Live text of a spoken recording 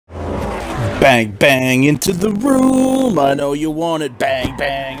Bang, bang into the room. I know you want it. Bang,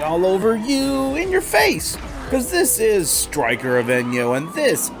 bang all over you, in your face. Because this is Stryker of Enyo, and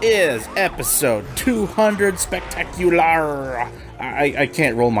this is episode 200 Spectacular. I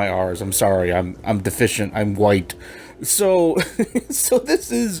can't roll my R's. I'm sorry. I'm deficient. I'm white. So, so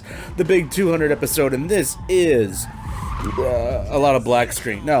this is the big 200 episode, and this is a lot of black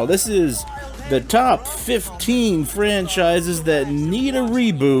screen. No, this is the top 15 franchises that need a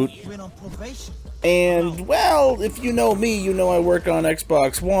reboot. And, well, if you know me, you know I work on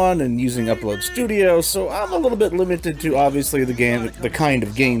Xbox One and using Upload Studio, so I'm a little bit limited to, obviously, the kind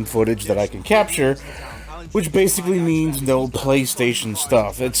of game footage that I can capture, which basically means no PlayStation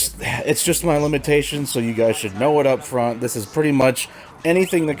stuff. It's just my limitation, so you guys should know it up front. This is pretty much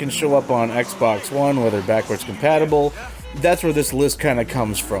anything that can show up on Xbox One, whether backwards compatible. That's where this list kind of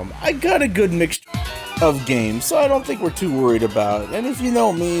comes from. I got a good mixture of games, so I don't think we're too worried about it. And if you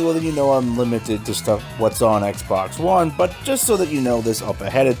know me, well then you know I'm limited to stuff what's on Xbox One, but just so that you know this up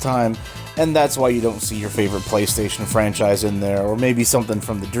ahead of time, and that's why you don't see your favorite PlayStation franchise in there, or maybe something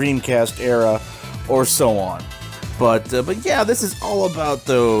from the Dreamcast era, or so on. But yeah, this is all about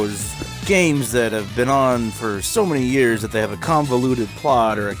those games that have been on for so many years that they have a convoluted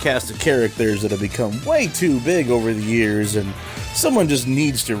plot or a cast of characters that have become way too big over the years, and someone just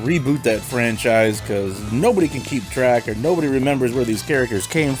needs to reboot that franchise because nobody can keep track or nobody remembers where these characters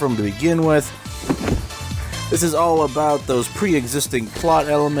came from to begin with. This is all about those pre-existing plot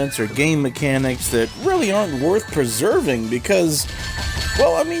elements or game mechanics that really aren't worth preserving because,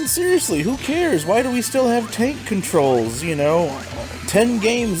 well, I mean, seriously, who cares? Why do we still have tank controls, you know? 10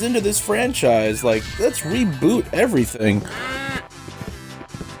 games into this franchise, like, let's reboot everything.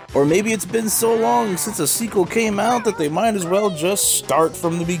 Or maybe it's been so long since a sequel came out that they might as well just start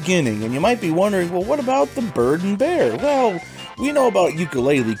from the beginning. And you might be wondering, well, what about the Bird and Bear? Well, we know about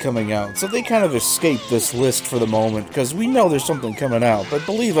Ukulele coming out, so they kind of escaped this list for the moment, because we know there's something coming out. But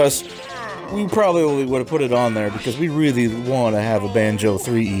believe us, we probably would have put it on there because we really want to have a Banjo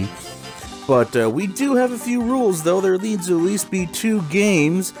 3E. But we do have a few rules, though. There needs to at least be 2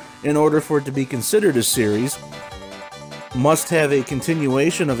 games in order for it to be considered a series. Must have a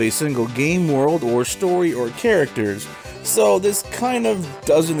continuation of a single game world or story or characters. So this kind of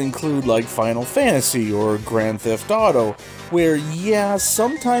doesn't include like Final Fantasy or Grand Theft Auto, where yeah,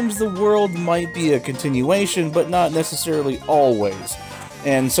 sometimes the world might be a continuation, but not necessarily always.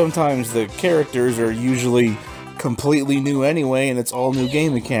 And sometimes the characters are usually completely new anyway, and it's all new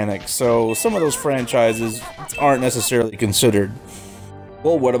game mechanics, so some of those franchises aren't necessarily considered.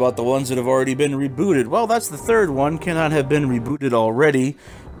 Well, what about the ones that have already been rebooted? Well, that's the third one, cannot have been rebooted already,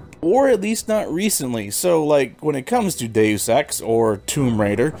 or at least not recently. So, like, when it comes to Deus Ex or Tomb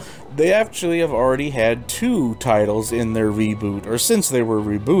Raider, they actually have already had 2 titles in their reboot, or since they were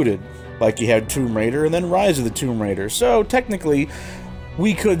rebooted. Like, you had Tomb Raider and then Rise of the Tomb Raider, so technically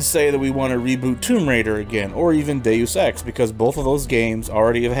we could say that we want to reboot Tomb Raider again, or even Deus Ex, because both of those games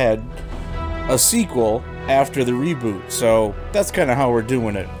already have had a sequel after the reboot, so that's kind of how we're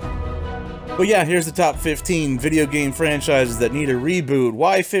doing it. But yeah, here's the top 15 video game franchises that need a reboot.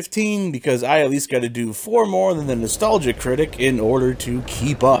 Why 15? Because I at least got to do 4 more than the Nostalgia Critic in order to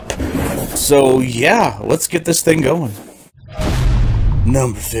keep up. So yeah, let's get this thing going.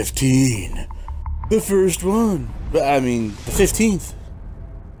 Number 15. The first one. I mean, the 15th.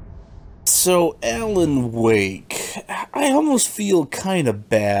 So, Alan Wake. I almost feel kind of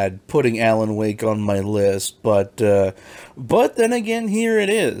bad putting Alan Wake on my list, but then again, here it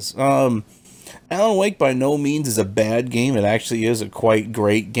is. Alan Wake by no means is a bad game. It actually is a quite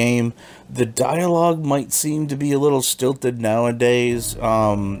great game. The dialogue might seem to be a little stilted nowadays,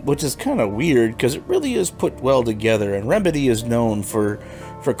 which is kind of weird because it really is put well together, and Remedy is known for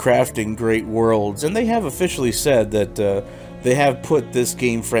crafting great worlds, and they have officially said that they have put this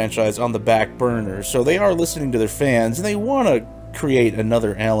game franchise on the back burner, so they are listening to their fans, and they want to create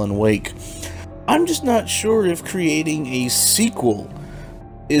another Alan Wake. I'm just not sure if creating a sequel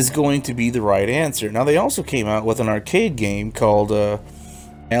is going to be the right answer. Now, they also came out with an arcade game called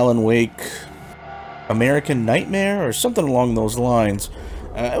Alan Wake American Nightmare, or something along those lines.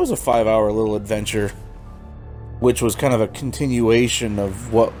 It was a 5-hour little adventure, which was kind of a continuation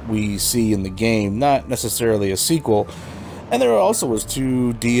of what we see in the game, not necessarily a sequel. And there also was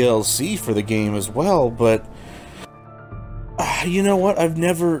 2 DLC for the game as well, but you know what,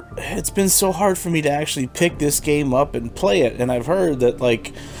 it's been so hard for me to actually pick this game up and play it, and I've heard that,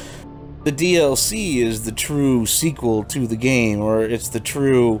 like, the DLC is the true sequel to the game, or it's the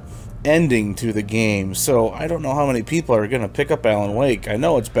true ending to the game, so I don't know how many people are going to pick up Alan Wake. I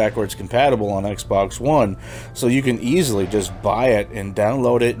know it's backwards compatible on Xbox One, so you can easily just buy it and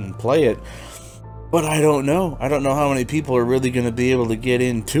download it and play it, but I don't know. I don't know how many people are really going to be able to get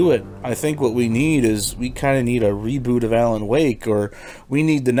into it. I think what we need is, we kind of need a reboot of Alan Wake, or we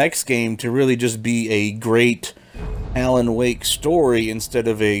need the next game to really just be a great Alan Wake story instead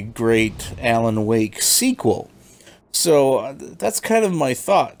of a great Alan Wake sequel. So that's kind of my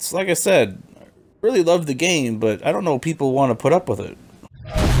thoughts. Like I said, really love the game, but I don't know if people want to put up with it.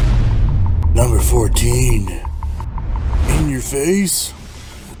 Number 14. In your face.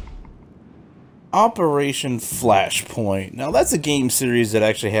 Operation Flashpoint. Now that's a game series that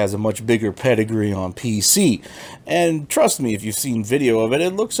actually has a much bigger pedigree on PC. And trust me, if you've seen video of it,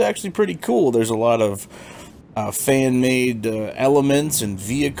 it looks actually pretty cool. There's a lot of fan-made elements and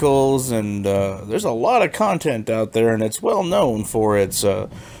vehicles, and there's a lot of content out there, and it's well known for its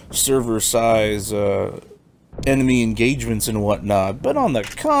server size, enemy engagements and whatnot. But on the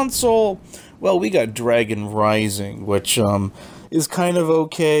console, well, we got Dragon Rising, which is kind of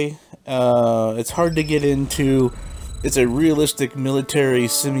okay. It's hard to get into. It's a realistic military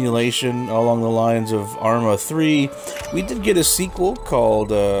simulation along the lines of Arma 3. We did get a sequel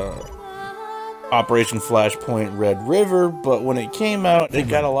called Operation Flashpoint Red River, but when it came out, it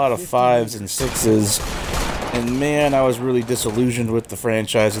got a lot of 5s and 6s, and man, I was really disillusioned with the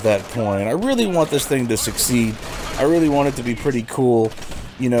franchise at that point. I really want this thing to succeed. I really want it to be pretty cool,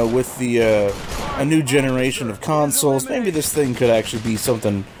 you know, with the a new generation of consoles. Maybe this thing could actually be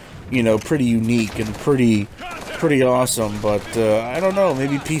something, you know, pretty unique and pretty awesome, but I don't know,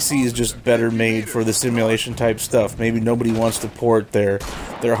 maybe PC is just better made for the simulation type stuff. Maybe nobody wants to port their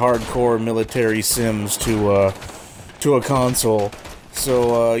hardcore military sims to a console.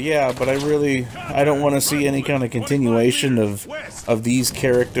 So yeah, but I don't want to see any kind of continuation of these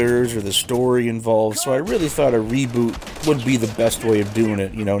characters or the story involved, so I really thought a reboot would be the best way of doing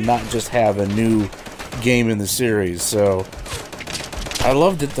it, you know, not just have a new game in the series. So I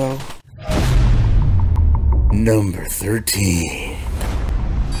loved it though. Number 13.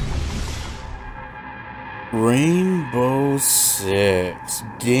 Rainbow Six.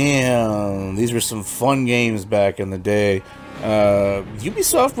 Damn, these were some fun games back in the day.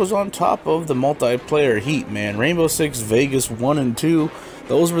 Ubisoft was on top of the multiplayer heat, man. Rainbow Six Vegas 1 and 2,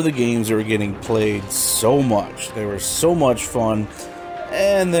 those were the games that were getting played so much. They were so much fun.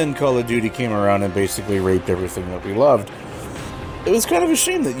 And then Call of Duty came around and basically raped everything that we loved. It was kind of a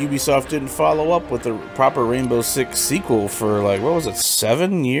shame that Ubisoft didn't follow up with the proper Rainbow Six sequel for, like, what was it,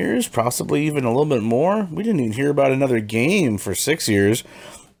 7 years? Possibly even a little bit more? We didn't even hear about another game for 6 years.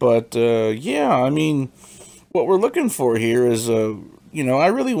 But, yeah, I mean, what we're looking for here is, you know, I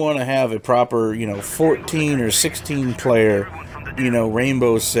really want to have a proper, you know, 14 or 16 player, you know,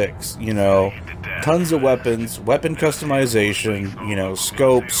 Rainbow Six, you know, tons of weapons, weapon customization, you know,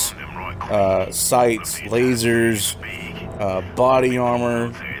 scopes, sights, lasers, body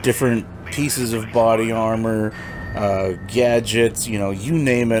armor, different pieces of body armor, gadgets, you know, you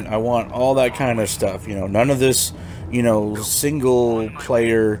name it. I want all that kind of stuff, you know, none of this, you know, single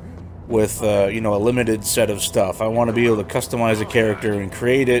player with, you know, a limited set of stuff. I want to be able to customize a character and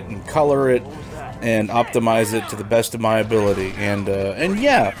create it and color it and optimize it to the best of my ability. And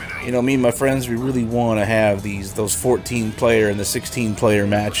yeah, you know, me and my friends, we really want to have those 14 player and the 16 player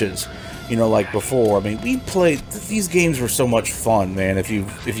matches, you know, like before. I mean, we played, these games were so much fun, man. If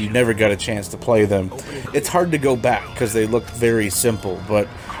you never got a chance to play them, it's hard to go back because they look very simple. But,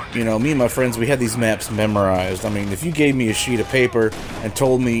 you know, me and my friends, we had these maps memorized. I mean, if you gave me a sheet of paper and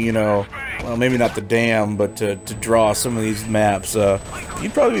told me, you know, well, maybe not the dam, but to draw some of these maps,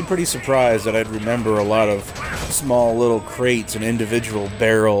 you'd probably be pretty surprised that I'd remember a lot of small little crates and individual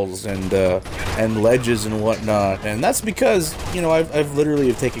barrels and ledges and whatnot. And that's because, you know, I've literally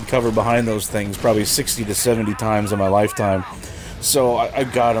have taken cover behind those things probably 60 to 70 times in my lifetime. So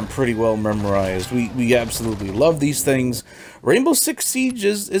I've got them pretty well memorized. We absolutely love these things. Rainbow Six Siege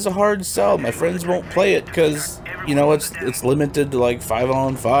is a hard sell. My friends won't play it because, you know, it's limited to like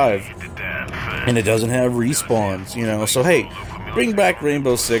 5-on-5. And it doesn't have respawns, you know. So hey, bring back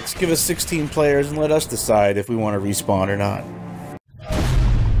Rainbow Six, give us 16 players, and let us decide if we want to respawn or not.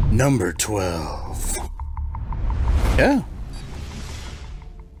 Number 12. Yeah.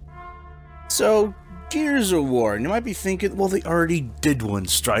 So, Gears of War, and you might be thinking, well, they already did one,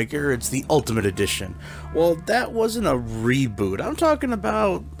 Stryker. It's the Ultimate Edition. Well, that wasn't a reboot. I'm talking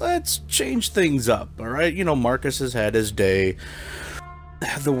about, let's change things up, alright? You know, Marcus has had his day.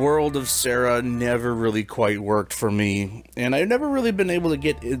 the world of Sarah never really quite worked for me, and I've never really been able to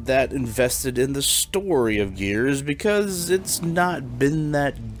get that invested in the story of Gears because it's not been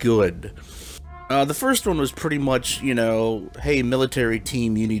that good. The first one was pretty much, you know, hey, military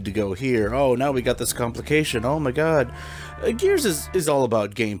team, you need to go here. Oh, now we got this complication. Oh my god. Gears is all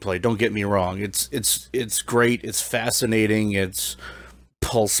about gameplay, don't get me wrong. It's great, it's fascinating, it's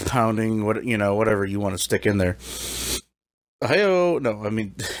pulse pounding, whatever you want to stick in there. Hi-oh! No, I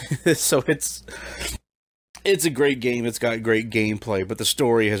mean, so it's a great game, it's got great gameplay, but the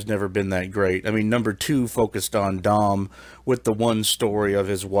story has never been that great. I mean, number 2 focused on Dom with the one story of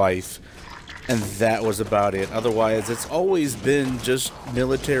his wife, and that was about it. Otherwise, it's always been just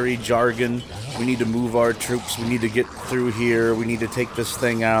military jargon. We need to move our troops, we need to get through here, we need to take this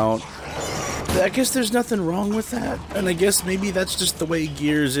thing out. I guess there's nothing wrong with that, and I guess maybe that's just the way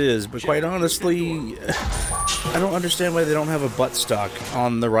Gears is, but quite honestly, I don't understand why they don't have a buttstock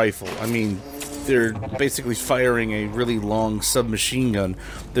on the rifle. I mean, they're basically firing a really long submachine gun.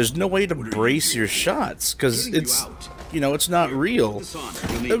 There's no way to brace your shots, because it's, it's not real.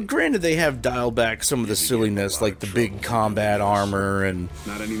 Granted, they have dialed back some of the silliness, like the big combat armor, and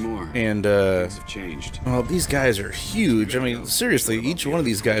well, these guys are huge. I mean, seriously, each one of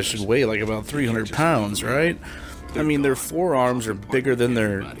these guys should weigh like about 300 pounds, right? I mean, their forearms are bigger than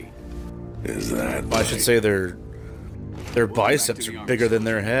their... I should say their biceps are bigger than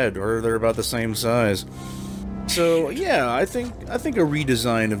their head, or they're about the same size. So yeah, I think a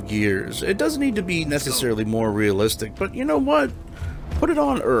redesign of Gears. It doesn't need to be necessarily more realistic, but you know what? Put it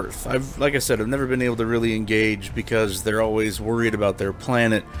on Earth. Like I said, I've never been able to really engage because they're always worried about their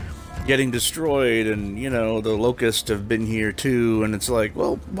planet getting destroyed, and the locusts have been here too, and it's like,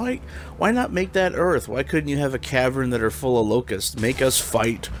 well, why not make that Earth? Why couldn't you have a cavern that are full of locusts? Make us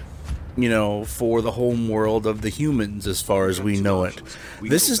fight, for the home world of the humans as far as we know it.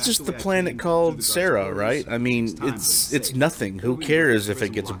 This is just the planet called Sarah, right? I mean, it's nothing. Who cares if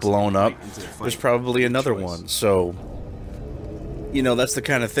it gets blown up? There's probably another one, so... that's the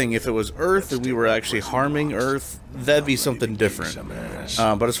kind of thing. If it was Earth and we were actually harming Earth, that'd be something different.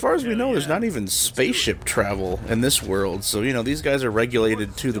 But as far as we know, there's not even spaceship travel in this world. So, these guys are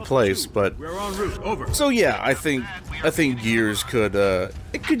regulated to the place. But so yeah, I think Gears could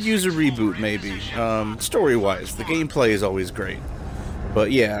use a reboot maybe. Story-wise, the gameplay is always great.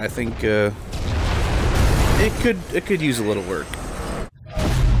 But yeah, I think it could use a little work.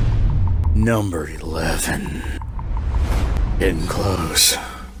 Number 11. Getting close.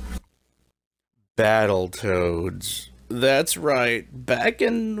 Battletoads. That's right. Back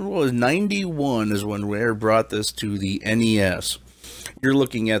in, what was 91 is when Rare brought this to the NES. You're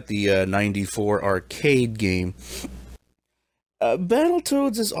looking at the 94 arcade game.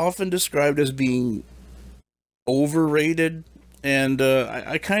 Battletoads is often described as being overrated, and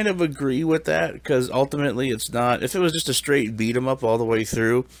I kind of agree with that, because ultimately it's not. If it was just a straight beat 'em up all the way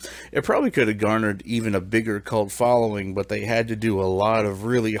through, it probably could have garnered even a bigger cult following, but they had to do a lot of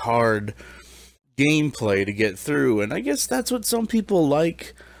really hard gameplay to get through, and I guess that's what some people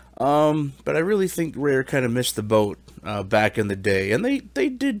like, but I really think Rare kind of missed the boat back in the day, and they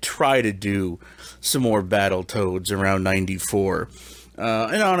did try to do some more Battletoads around 94.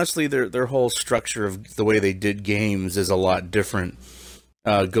 And honestly, their whole structure of the way they did games is a lot different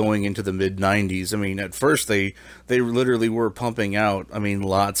going into the mid-90s. I mean, at first, they literally were pumping out,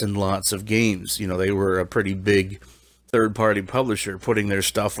 lots and lots of games. They were a pretty big third-party publisher, putting their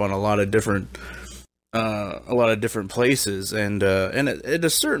stuff on a lot of different places. And at a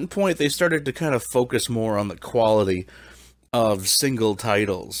certain point, they started to kind of focus more on the quality of single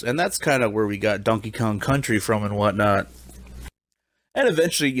titles. And that's kind of where we got Donkey Kong Country from and whatnot. And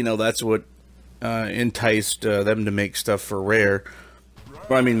eventually, that's what enticed them to make stuff for Rare.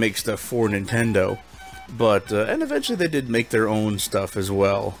 Or, make stuff for Nintendo. But, and eventually they did make their own stuff as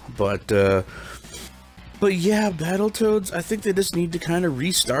well. But yeah, Battletoads, I think they just need to kind of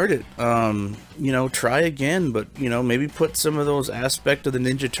restart it. Try again, but, maybe put some of those aspects of the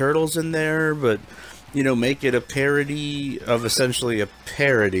Ninja Turtles in there, but, make it a parody of essentially a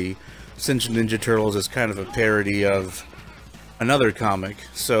parody, since Ninja Turtles is kind of a parody of another comic.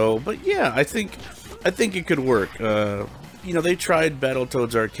 So, but yeah, I think it could work. They tried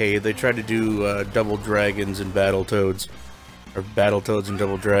Battletoads Arcade. They tried to do Double Dragons and Battletoads, or Battletoads and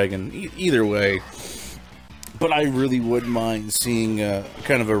Double Dragon. Either way, but I really wouldn't mind seeing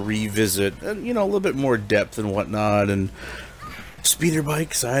kind of a revisit, and a little bit more depth and whatnot. And speeder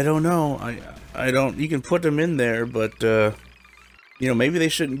bikes, I don't know. I don't. You can put them in there, but maybe they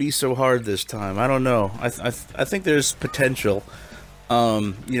shouldn't be so hard this time. I don't know. I think there's potential.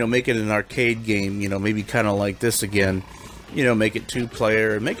 Make it an arcade game, maybe kind of like this again. you know, make it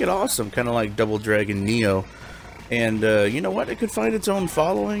 2-player, and make it awesome, kind of like Double Dragon Neo. And, you know what, it could find its own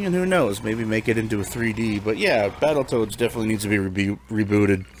following, and who knows, maybe make it into a 3D. But yeah, Battletoads definitely needs to be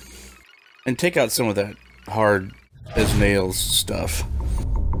rebooted. And take out some of that hard-as-nails stuff.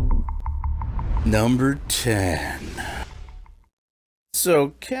 Number 10.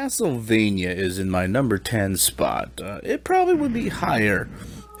 So, Castlevania is in my number 10 spot. It probably would be higher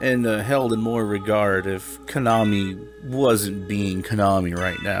and held in more regard if Konami wasn't being Konami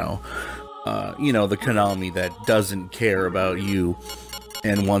right now. You know, the Konami that doesn't care about you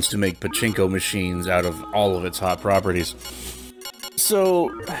and wants to make pachinko machines out of all of its hot properties.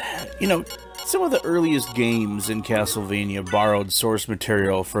 So, you know, some of the earliest games in Castlevania borrowed source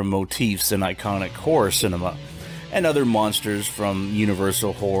material from motifs in iconic horror cinema and other monsters from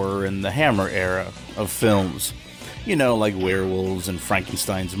Universal Horror and the Hammer era of films. You know, like werewolves and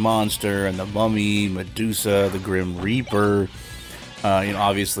Frankenstein's monster and the Mummy, Medusa, the Grim Reaper, you know,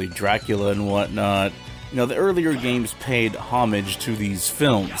 obviously Dracula and whatnot. You know, the earlier games paid homage to these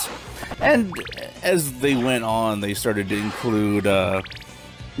films. And as they went on, they started to include,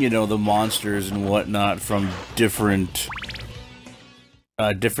 you know, the monsters and whatnot from different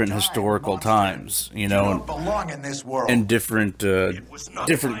historical times, you know, and different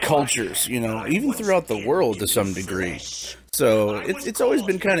cultures, you know, even throughout the world to some degree. So it's always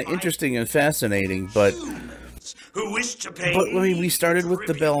been kind of interesting and fascinating, but I mean, we started with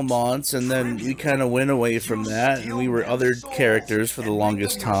the Belmonts, and then we kind of went away from that, and we were other characters for the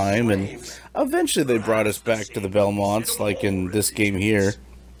longest time, and eventually they brought us back to the Belmonts, like in this game here,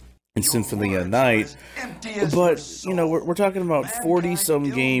 in Symphony of Night. But, you know, we're talking about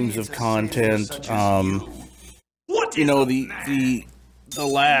 40-some games of content. You know, the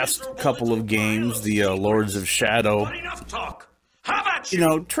last couple of games, the Lords of Shadow, you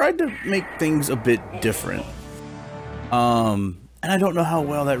know, tried to make things a bit different. And I don't know how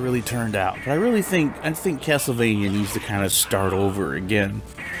well that really turned out, but I think Castlevania needs to kind of start over again.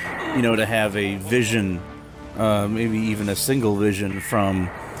 You know, to have a vision, maybe even a single vision from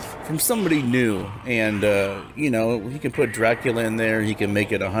somebody new. And, you know, he can put Dracula in there, he can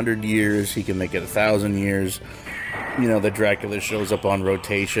make it 100 years, he can make it 1,000 years. You know, that Dracula shows up on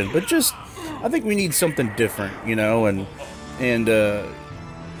rotation, but just, I think we need something different, you know, and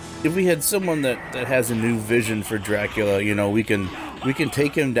if we had someone that has a new vision for Dracula, you know, we can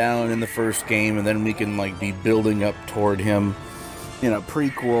take him down in the first game, and then we can, like, be building up toward him in a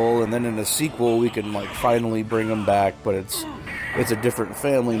prequel, and then in a sequel we can, like, finally bring him back, but it's a different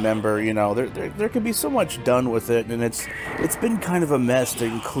family member, you know. There could be so much done with it, and it's been kind of a mess to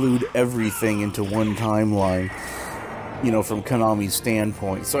include everything into one timeline, you know, from Konami's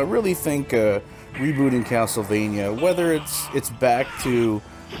standpoint. So I really think rebooting Castlevania, whether it's back to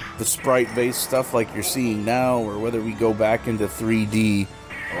the sprite-based stuff like you're seeing now, or whether we go back into 3D,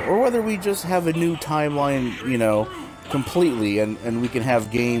 or whether we just have a new timeline, you know, completely, and we can have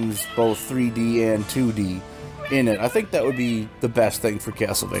games both 3D and 2D in it. I think that would be the best thing for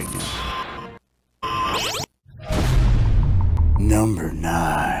Castlevania. Number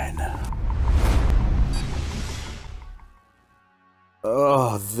 9.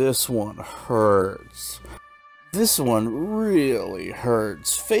 Oh, this one hurts. This one really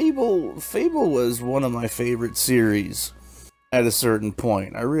hurts. Fable was one of my favorite series at a certain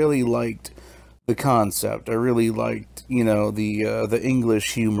point. I really liked the concept. I really liked, you know, the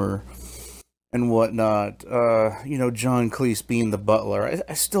English humor and whatnot. You know, John Cleese being the butler.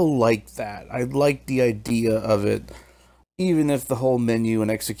 I still like that. I like the idea of it, even if the whole menu and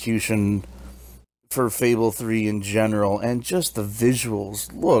execution for Fable 3 in general and just the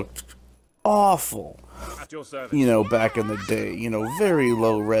visuals looked awful. You know, back in the day, you know, very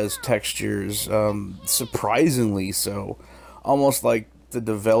low-res textures, surprisingly so. Almost like the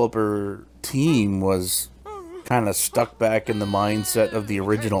developer team was kind of stuck back in the mindset of the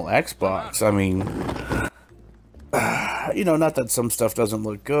original Xbox. I mean, you know, not that some stuff doesn't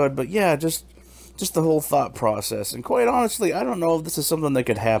look good, but yeah, just the whole thought process. And quite honestly, I don't know if this is something that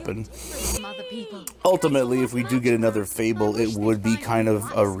could happen. Ultimately, if we do get another Fable, it would be kind of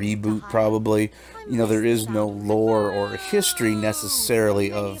a reboot, probably. You know, there is no lore or history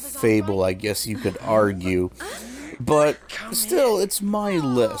necessarily of Fable, I guess you could argue. But still, it's my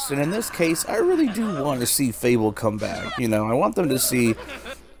list. And in this case, I really do want to see Fable come back. You know, I want them to see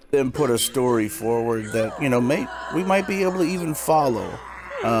them put a story forward that, you know, we might be able to even follow,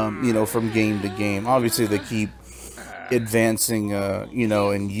 you know, from game to game. Obviously, they keep advancing, you know,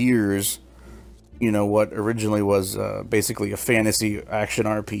 in years. You know, what originally was basically a fantasy action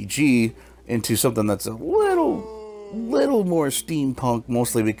RPG into something that's a little more steampunk,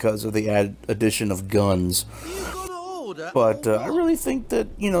 mostly because of the addition of guns. But I really think that,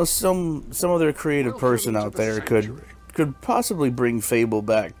 you know, some other creative person out there could possibly bring Fable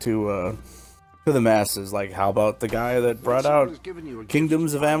back to the masses. Like, how about the guy that brought out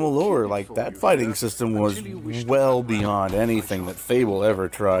Kingdoms of Amalur? Like, that fighting system was well beyond anything that Fable ever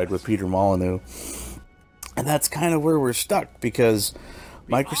tried with Peter Molyneux. And that's kind of where we're stuck, because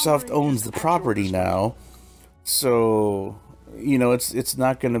Microsoft owns the property now. So, you know, it's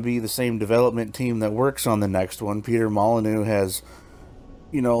not going to be the same development team that works on the next one. Peter Molyneux has,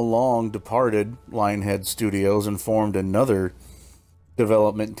 you know, long departed Lionhead Studios and formed another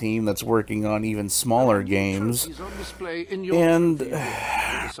development team that's working on even smaller games. And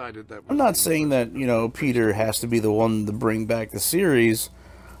I'm not saying that, you know, Peter has to be the one to bring back the series,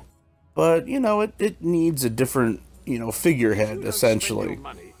 but, you know, it needs a different, you know, figurehead, essentially.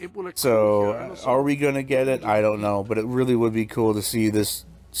 So, are we going to get it? I don't know, but it really would be cool to see this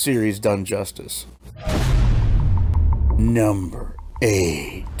series done justice. Number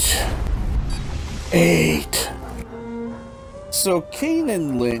 8. So, Kane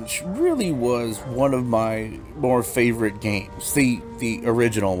and Lynch really was one of my more favorite games. The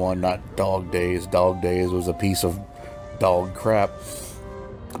original one, not Dog Days. Dog Days was a piece of dog crap.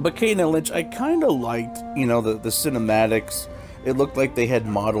 But Kane and Lynch, I kind of liked, you know, the cinematics. It looked like they had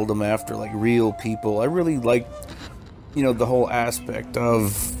modeled them after, like, real people. I really liked, you know, the whole aspect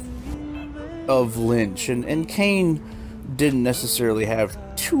of Lynch. And Kane didn't necessarily have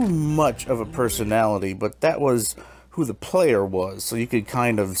too much of a personality, but that was who the player was, so you could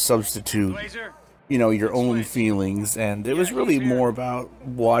kind of substitute, you know, your own feelings, and it was really more about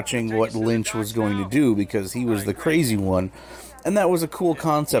watching what Lynch was going to do, because he was the crazy one, and that was a cool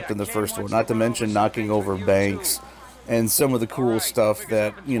concept in the first one, not to mention knocking over banks, and some of the cool stuff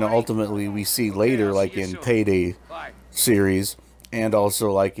that, you know, ultimately we see later, like in Payday series, and also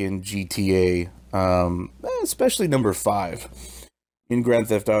like in GTA, especially number 5. In Grand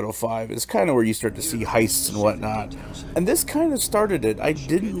Theft Auto 5 is kind of where you start to see heists and whatnot. And this kind of started it. I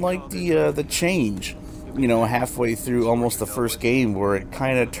didn't like the change, you know, halfway through almost the first game, where it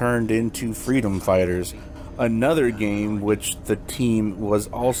kind of turned into Freedom Fighters. Another game which the team was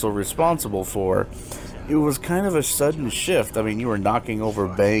also responsible for. It was kind of a sudden shift. I mean, you were knocking over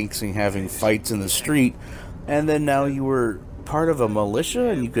banks and having fights in the street, and then now you were part of a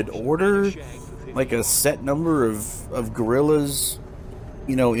militia, and you could order like a set number of guerrillas,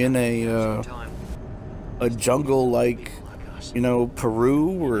 you know, in a jungle like, you know,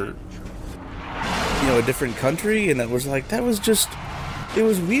 Peru, or, you know, a different country, and it was like, that was just, it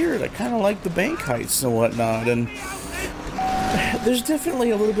was weird. I kind of liked the bank heists and whatnot, and there's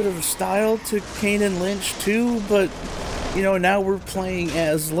definitely a little bit of a style to Kane and Lynch too, but, you know, now we're playing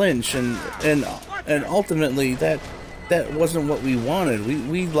as Lynch, and ultimately that wasn't what we wanted.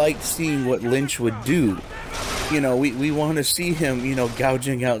 We liked seeing what Lynch would do. You know, we want to see him, you know,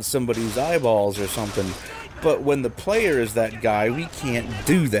 gouging out somebody's eyeballs or something. But when the player is that guy, we can't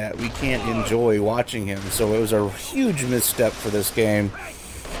do that. We can't enjoy watching him. So it was a huge misstep for this game.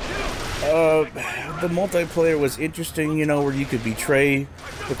 The multiplayer was interesting, you know, where you could betray.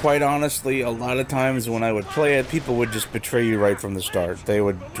 But quite honestly, a lot of times when I would play it, people would just betray you right from the start. They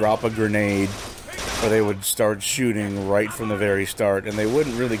would drop a grenade, or they would start shooting right from the very start, and they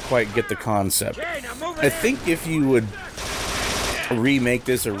wouldn't really quite get the concept. I think if you would remake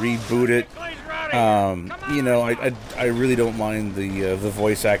this or reboot it, you know, I really don't mind the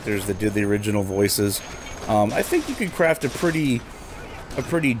voice actors that did the original voices. I think you could craft a pretty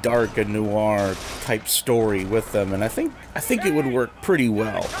dark and noir type story with them, and I think it would work pretty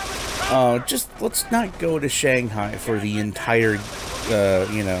well. Just let's not go to Shanghai for the entire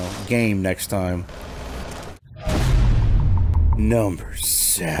you know, game next time. Number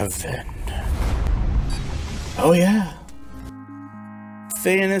 7. Oh yeah,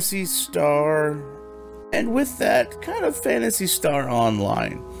 Phantasy Star, and with that, kind of Phantasy Star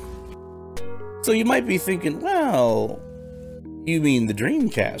Online. So you might be thinking, well, you mean the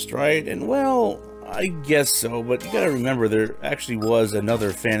Dreamcast, right? And well, I guess so, but you gotta remember there actually was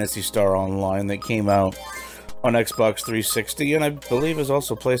another Phantasy Star Online that came out on Xbox 360, and I believe it was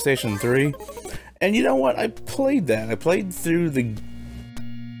also PlayStation 3. And you know what? I played that. I played through the...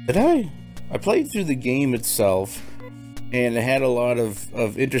 Did I? I played through the game itself, and it had a lot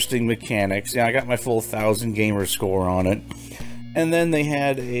of interesting mechanics. Yeah, I got my full 1,000 gamer score on it. And then they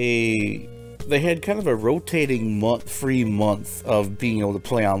had kind of a rotating free month of being able to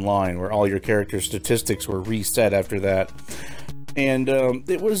play online, where all your character statistics were reset after that. And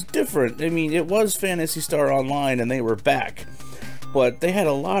it was different. I mean, it was Phantasy Star Online, and they were back. But they had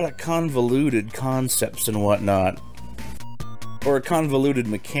a lot of convoluted concepts and whatnot. or convoluted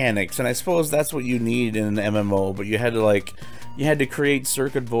mechanics, and I suppose that's what you need in an MMO, but you had to create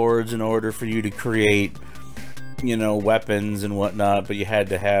circuit boards in order for you to create, you know, weapons and whatnot, but you had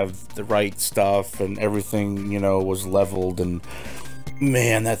to have the right stuff, and everything, you know, was leveled, and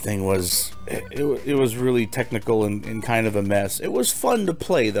man, that thing was, it was really technical and kind of a mess. It was fun to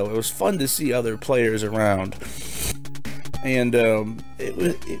play, though. It was fun to see other players around. And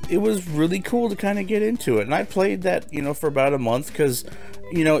it was really cool to kind of get into it. And I played that, you know, for about a month, because,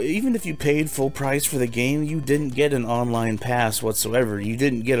 you know, even if you paid full price for the game, you didn't get an online pass whatsoever. You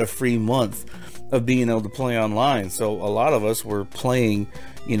didn't get a free month of being able to play online. So a lot of us were playing,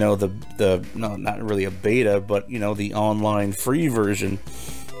 you know, no, not really a beta, but, you know, the online free version,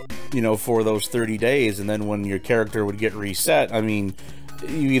 you know, for those 30 days. And then when your character would get reset, I mean,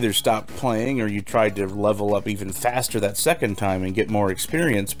 you either stopped playing or you tried to level up even faster that second time and get more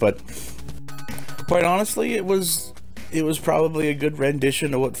experience. But quite honestly, it was probably a good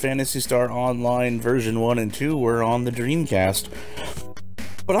rendition of what Phantasy Star Online version 1 and 2 were on the Dreamcast.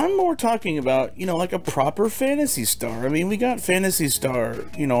 But I'm more talking about, you know, like a proper Phantasy Star. I mean, we got Phantasy Star,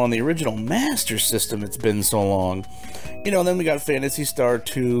 you know, on the original Master System. It's been so long. You know, then we got Phantasy Star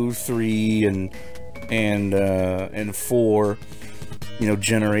 2, 3, and 4. You know,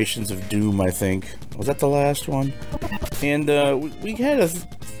 Generations of Doom, I think. Was that the last one? And we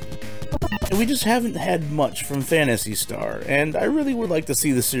just haven't had much from Phantasy Star, and I really would like to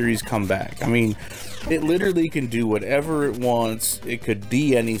see the series come back. I mean, it literally can do whatever it wants. It could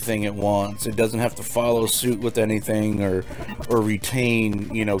be anything it wants. It doesn't have to follow suit with anything or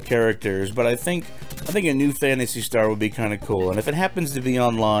retain, you know, characters. But I think a new Phantasy Star would be kind of cool. And if it happens to be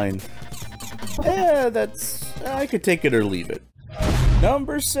online, I could take it or leave it.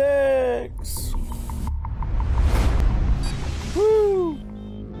 Number 6. Woo!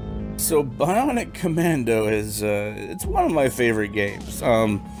 So Bionic Commando is it's one of my favorite games.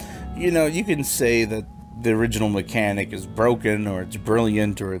 You know, you can say that the original mechanic is broken, or it's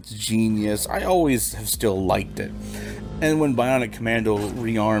brilliant, or it's genius. I always have still liked it. And when Bionic Commando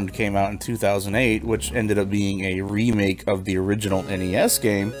Rearmed came out in 2008, which ended up being a remake of the original NES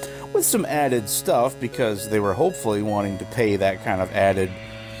game, with some added stuff, because they were hopefully wanting to pay that kind of added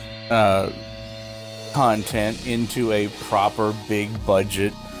content into a proper big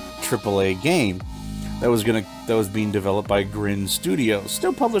budget AAA game that was being developed by Grin Studios,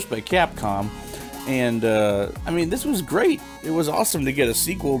 still published by Capcom. And I mean, this was great. It was awesome to get a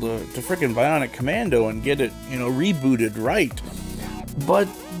sequel to frickin' Bionic Commando and get it, you know, rebooted right. But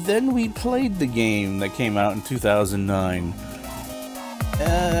then we played the game that came out in 2009.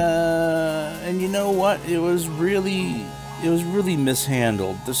 And you know what? It was really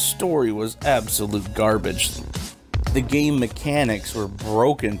mishandled. The story was absolute garbage. The game mechanics were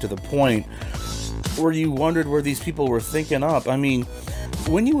broken to the point where you wondered where these people were thinking up. I mean,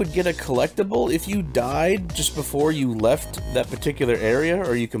 when you would get a collectible, if you died just before you left that particular area,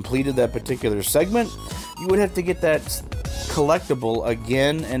 or you completed that particular segment, you would have to get that collectible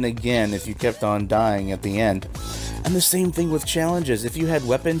again and again if you kept on dying at the end. And the same thing with challenges. If you had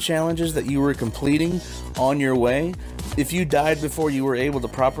weapon challenges that you were completing on your way, if you died before you were able to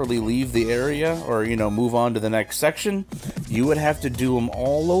properly leave the area, or, you know, move on to the next section, you would have to do them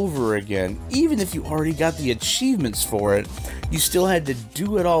all over again. Even if you already got the achievements for it, you still had to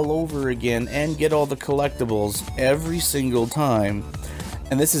do it all over again and get all the collectibles every single time.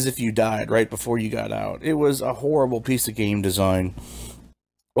 And this is if you died right before you got out. It was a horrible piece of game design.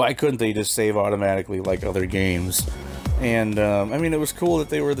 Why couldn't they just save automatically like other games? And, I mean, it was cool that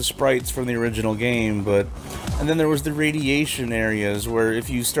they were the sprites from the original game, but... And then there was the radiation areas, where if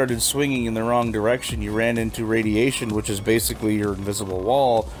you started swinging in the wrong direction, you ran into radiation, which is basically your invisible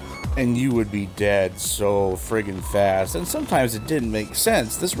wall, and you would be dead so friggin' fast. And sometimes it didn't make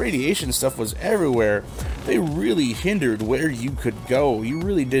sense. This radiation stuff was everywhere. They really hindered where you could go. You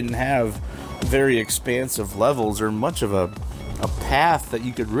really didn't have very expansive levels, or much of a path that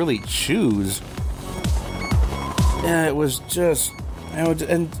you could really choose. Yeah, it was just...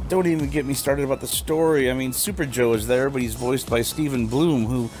 And don't even get me started about the story. I mean, Super Joe is there, but he's voiced by Stephen Bloom,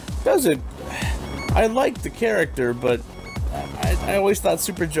 who does it... I like the character, but I always thought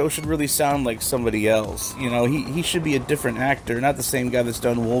Super Joe should really sound like somebody else. You know, he should be a different actor, not the same guy that's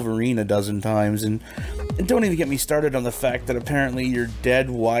done Wolverine a dozen times. And don't even get me started on the fact that apparently your dead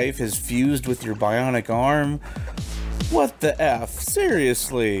wife has fused with your bionic arm. What the F?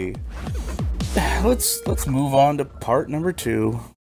 Seriously. Let's move on to part number 2.